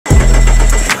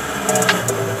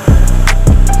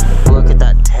Look at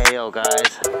that tail,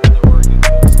 guys.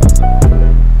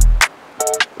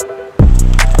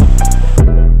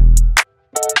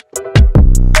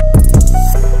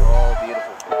 Oh,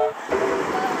 beautiful.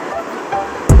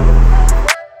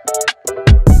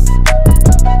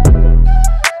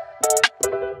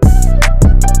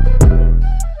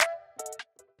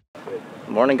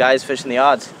 Morning, guys. Fishing the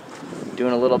odds.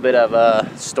 Doing a little bit of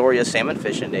Astoria salmon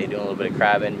fishing today. Doing a little bit of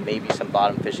crabbing, maybe some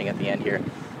bottom fishing at the end here.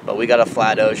 But we got a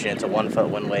flat ocean. It's a 1 foot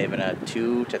wind wave and a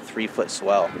 2 to 3 foot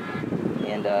swell.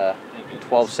 And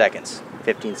 12 seconds,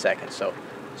 15 seconds. So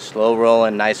slow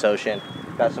rolling, nice ocean.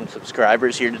 Got some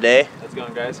subscribers here today. How's it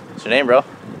going, guys? What's your name, bro?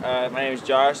 My name is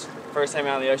Josh. First time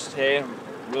out on the ocean today. I'm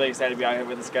really excited to be out here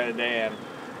with this guy today. And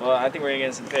well, I think we're gonna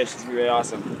get some fish. It's gonna be really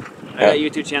awesome. I got a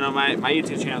YouTube channel. My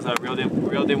YouTube channel is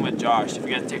Reeled In with Josh. If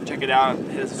you guys check it out,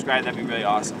 hit subscribe. That'd be really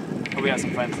awesome. Hope we have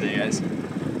some fun today, guys.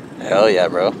 Hell yeah,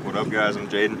 bro. What up, guys? I'm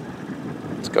Jaden.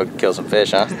 Let's go kill some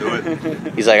fish, huh? Let's do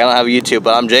it. He's like, I don't have a YouTube,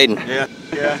 but I'm Jaden. Yeah.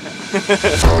 Yeah.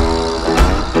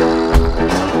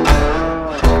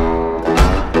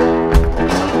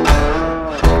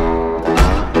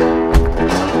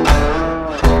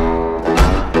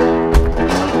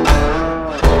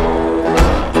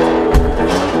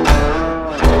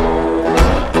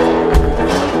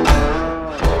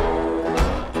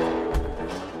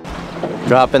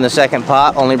 Drop in the second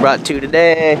pot, only brought 2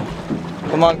 today.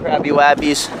 Come on, crabby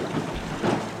wabbies.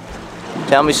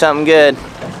 Tell me something good.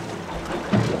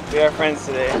 We are friends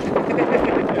today.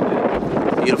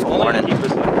 Beautiful morning.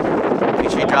 Make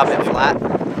sure you drop it flat.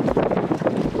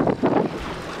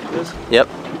 Yep.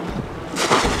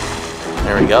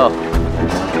 There we go.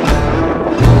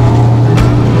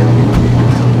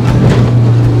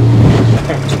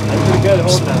 That's pretty good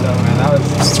holding that though, man. That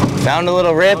was... Found a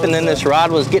little rip and then this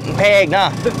rod was getting pegged, huh?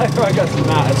 I got some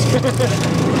knots. That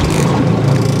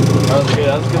was good.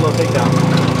 That was a good little takedown.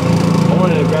 I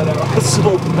wanted to grab that rod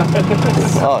so bad.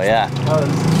 Oh yeah.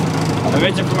 I'm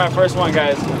itching for my first one,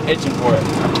 guys. Itching for it.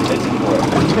 Itching for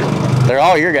it. They're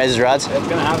all your guys' rods. It's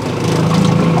gonna happen.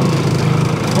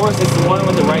 Of course, it's the one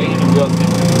with the right-handed reel that's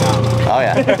gonna take out. Oh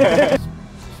yeah.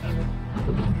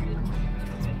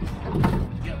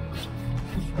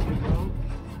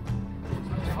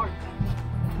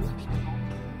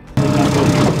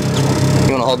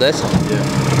 You wanna hold this? Yeah.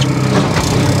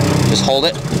 Just hold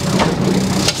it.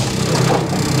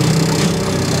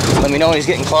 Let me know when he's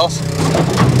getting close.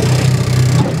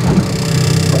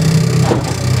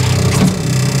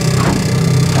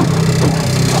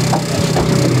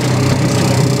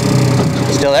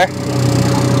 Still there?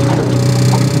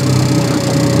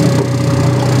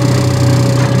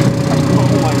 Oh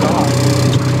my god.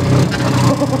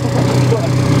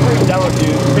 That was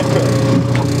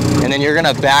huge. And then you're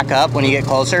gonna back up when you get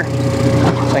closer. So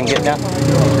I can get down.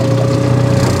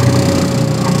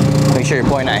 Make sure you're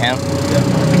pointing at him.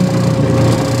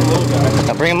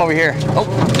 Now bring him over here. Oh.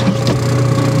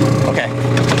 Okay.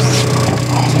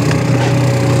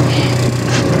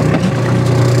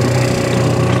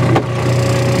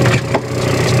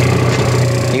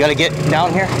 You gotta get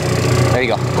down here. There you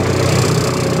go.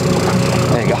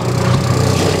 There you go.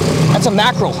 That's a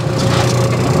mackerel.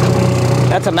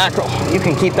 That's a mackerel. You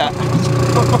can keep that.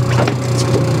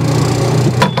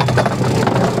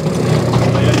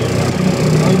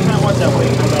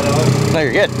 No,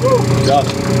 you're good.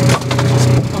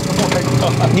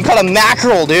 You caught a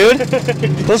mackerel, dude.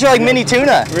 Those are like mini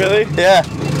tuna. Really? Yeah.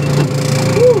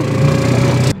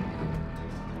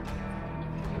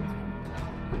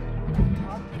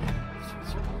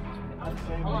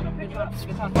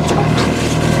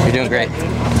 You're doing great. I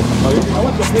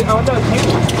want that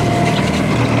table.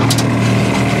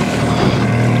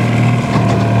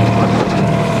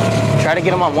 Try to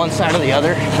get them on one side or the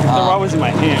other. The rod was in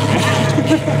my hand.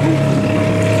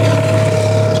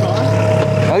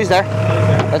 Oh, he's there.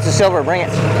 That's a silver. Bring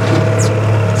it.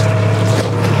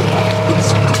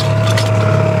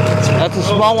 That's a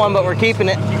small one, but we're keeping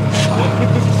it.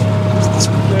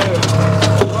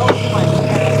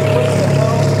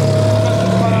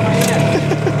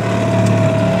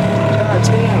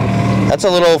 That's a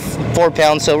little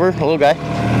 4-pound silver, a little guy,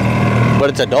 but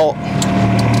it's adult.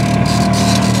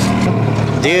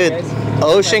 Dude,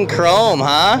 ocean chrome,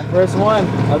 huh? First one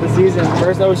of the season,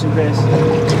 first ocean fish.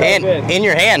 And in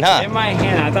your hand, huh? In my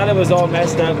hand. I thought it was all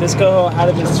messed up. This coho had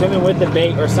to been swimming with the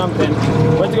bait or something.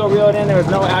 Went to go reel it in, there was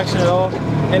no action at all,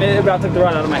 and it about took the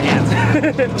rod out of my hands.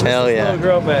 Hell yeah. Little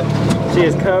girl, but she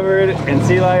is covered in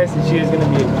sea lice, and she is going to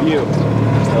be a beaut.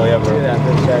 Hell yeah, bro. Look at that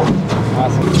fish, guys.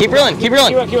 Awesome. Keep reeling, keep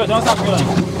reeling. Keep it. Don't stop reeling.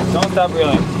 Don't stop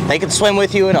reeling. They can swim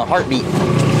with you in a heartbeat.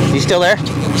 You still there?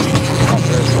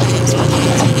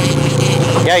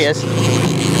 Yeah, he is.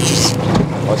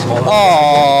 What's small?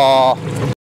 Oh.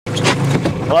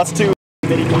 Well, that's two.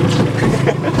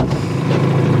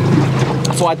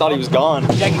 That's why I thought he was gone.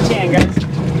 Jackie Chan, guys.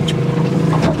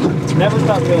 Never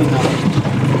stop feeling that.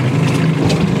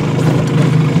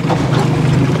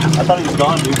 I thought he was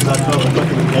gone, dude, because I felt like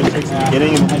fucking head shakes in the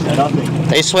beginning and then nothing.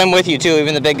 They swim with you too,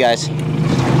 even the big guys.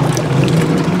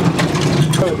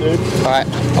 All right,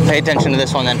 I'll pay attention to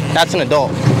this one then. That's an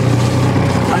adult.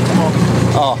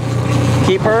 Oh,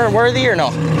 keeper worthy or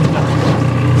no?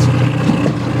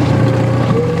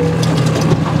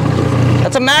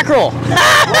 That's a mackerel.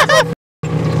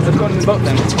 Let's go in the boat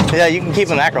then. Yeah, you can keep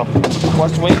a mackerel.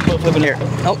 Watch the weight, flip it Here.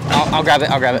 Oh, I'll grab it.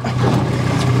 I'll grab it.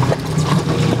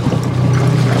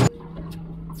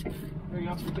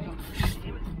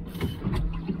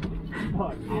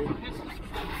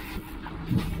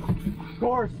 Of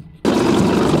course.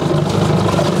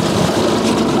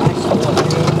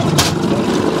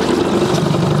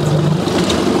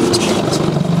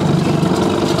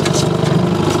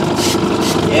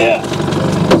 Yeah.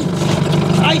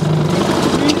 Nice.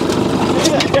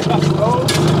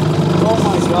 Oh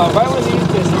my god, right when they use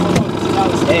this,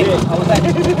 Hey, I was at 8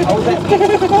 on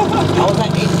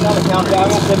the counter. Yeah,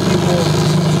 I'm at 17 more.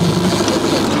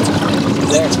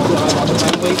 There.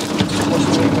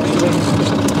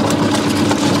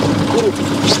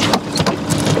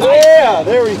 Yeah,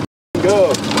 there we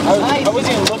go. I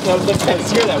wasn't even looking, I was looking to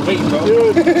steer that weight, bro.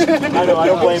 Dude. I know, I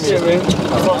don't blame you. Man.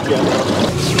 Fuck yeah.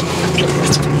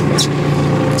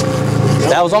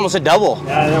 That was almost a double.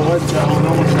 Yeah, that was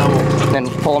almost double. Then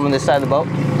pull them on this side of the boat.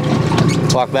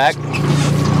 Walk back.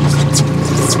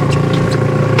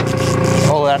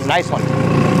 Oh, that's a nice one.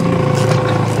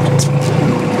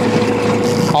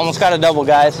 Almost got a double,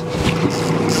 guys.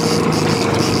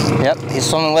 Yep, he's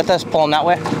swimming with us. Pull him that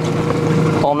way.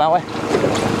 Pull him that way.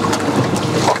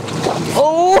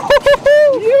 Oh,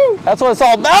 that's what it's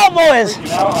all about, boys.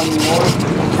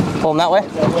 Pull him that way.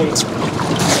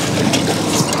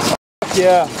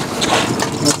 Yeah.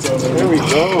 There we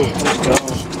go.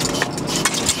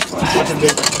 Let's go.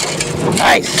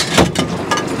 Nice.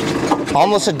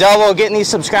 Almost a double, getting these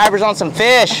subscribers on some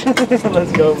fish.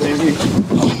 Let's go, baby.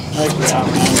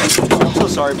 I'm so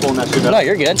sorry pulling that shit up. No,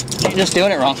 you're good. You're just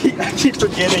doing it wrong. I keep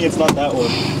forgetting it's not that one.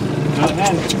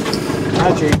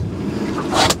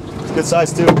 It's good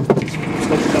size too.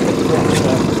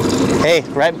 Hey,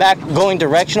 right back, going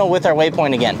directional with our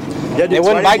waypoint again. Yeah, dude, It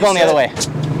wouldn't bite going the other way.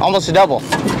 Almost a double.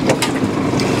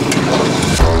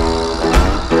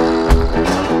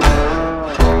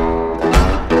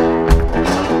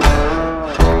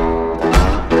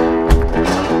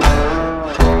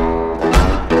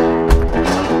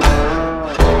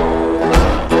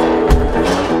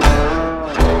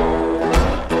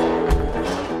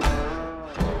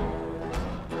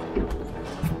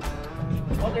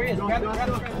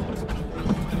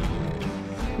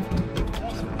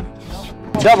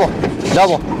 Double,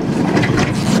 double.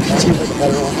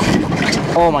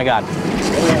 Oh my God.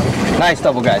 Nice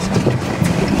double, guys.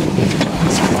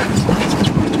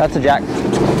 That's a jack.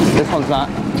 This one's not.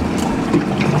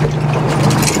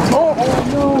 Oh,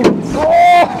 no.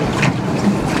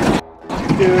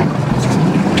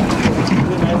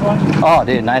 Oh! Oh,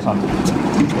 dude, nice one.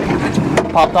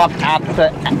 Popped off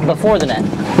before the net.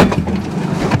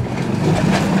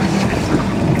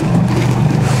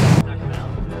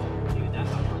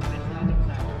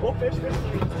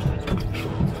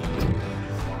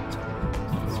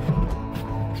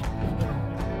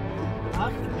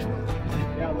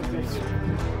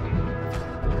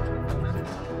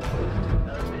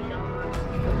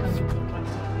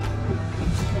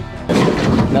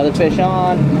 Another fish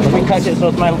on. Let me touch it so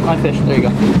it's my fish. There you go.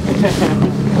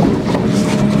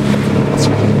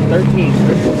 13.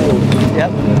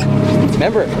 Yep.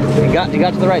 Remember, you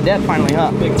got to the right depth finally,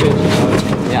 huh? Big fish.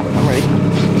 Yeah, I'm ready.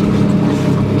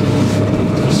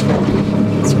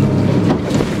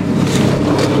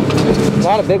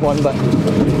 Not a big one, but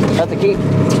that's a keep.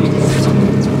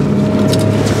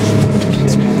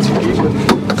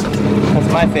 That's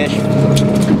my fish.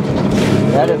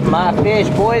 That is my fish,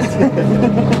 boys.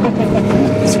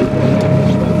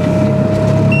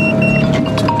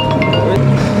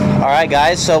 All right,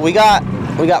 guys. So we got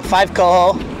 5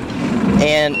 coho,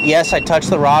 and yes, I touched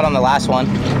the rod on the last one.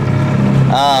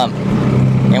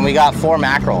 And we got 4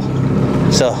 mackerel.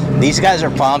 So these guys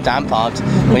are pumped. I'm pumped.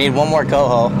 We need 1 more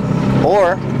coho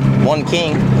or 1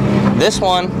 king. This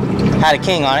one had a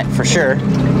king on it for sure.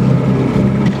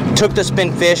 Took the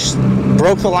spin fish,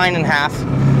 broke the line in half,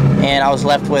 and I was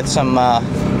left with some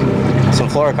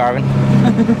fluorocarbon.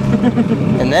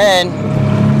 And then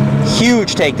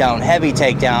Huge takedown, heavy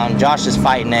takedown. Josh is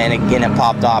fighting it, and again it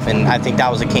popped off, and I think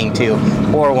that was a king too,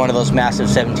 or one of those massive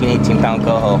 17, 18 pound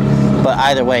coho. But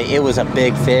either way, it was a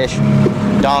big fish.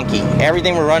 Donkey.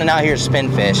 Everything we're running out here is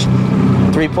spin fish.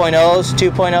 3.0s,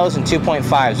 2.0s, and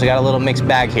 2.5s. We got a little mixed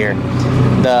bag here.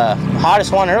 The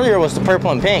hottest one earlier was the purple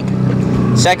and pink.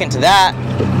 Second to that,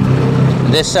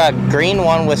 this green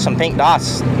one with some pink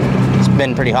dots. It's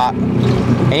been pretty hot.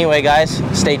 Anyway, guys,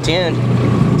 stay tuned.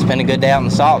 It's been a good day out in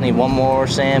the salt. Need one more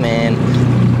salmon.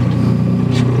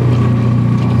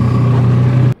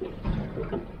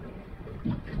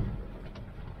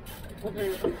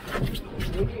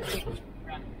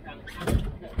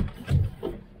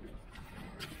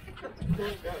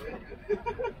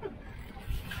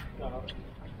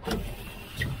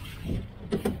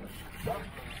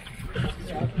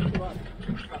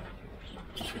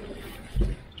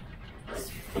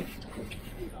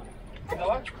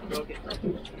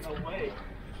 No way.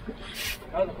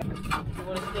 It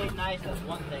would have stayed nice, that's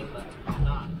one thing, but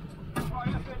not. Oh,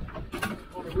 yeah, fish.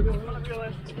 Oh, we're doing one of your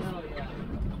left. Hell yeah.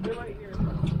 They're right here.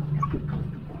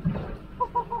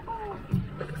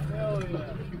 Hell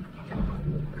yeah.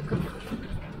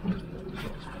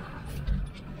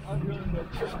 I'm really good.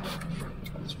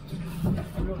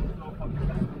 I'm really good. No fucking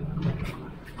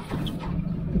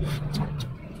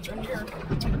they're here.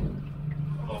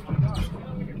 Oh my god.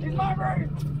 He's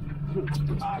migrating!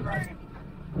 Migrating!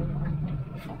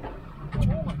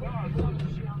 Oh my god, look at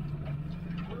this shit.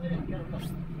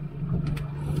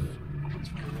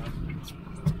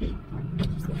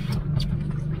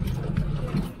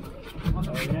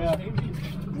 Oh, yeah.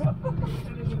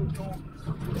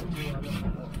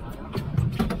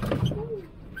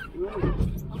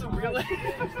 Really?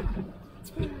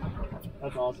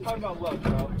 That's awesome. Talk about luck,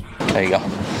 bro. There you go.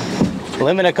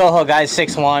 Limited coho, guys,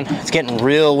 6'1". It's getting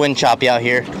real wind choppy out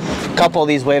here. A couple of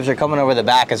these waves are coming over the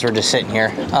back as we're just sitting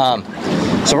here.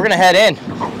 So we're gonna head in.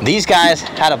 These guys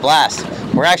had a blast.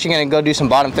 We're actually gonna go do some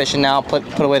bottom fishing now,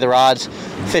 put away the rods,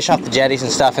 fish off the jetties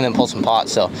and stuff, and then pull some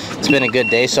pots. So it's been a good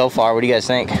day so far. What do you guys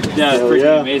think? Yeah, it's pretty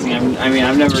amazing. I mean,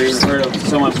 I've never even heard of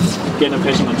someone getting a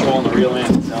fish on the troll on the reel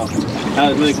end. So that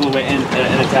was a really cool way to end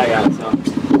a tag out. So.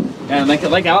 And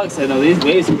like Alex said, though, these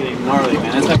waves are getting gnarly,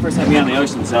 man. That's my first time being on the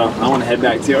ocean, so I want to head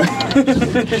back to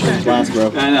it. Class, bro.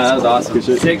 I know, that was awesome.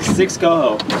 Six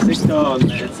coho. 6 coho.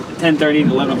 It's 10:30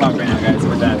 to 11 o'clock right now, guys.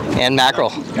 We're done. And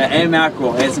mackerel. And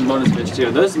mackerel. And some bonus fish,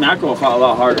 too. Those mackerel fought a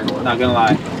lot harder, not gonna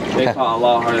lie. They fought a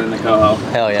lot harder than the coho.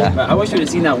 Hell yeah. But I wish we'd have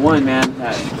seen that one, man.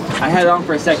 I had it on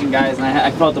for a second, guys, and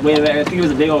I felt the weight of it. I think it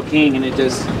was a big old king, and it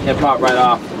popped right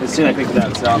off as soon as I picked it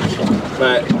up. So,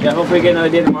 but yeah, hopefully we get another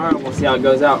day tomorrow, and we'll see how it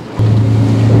goes out.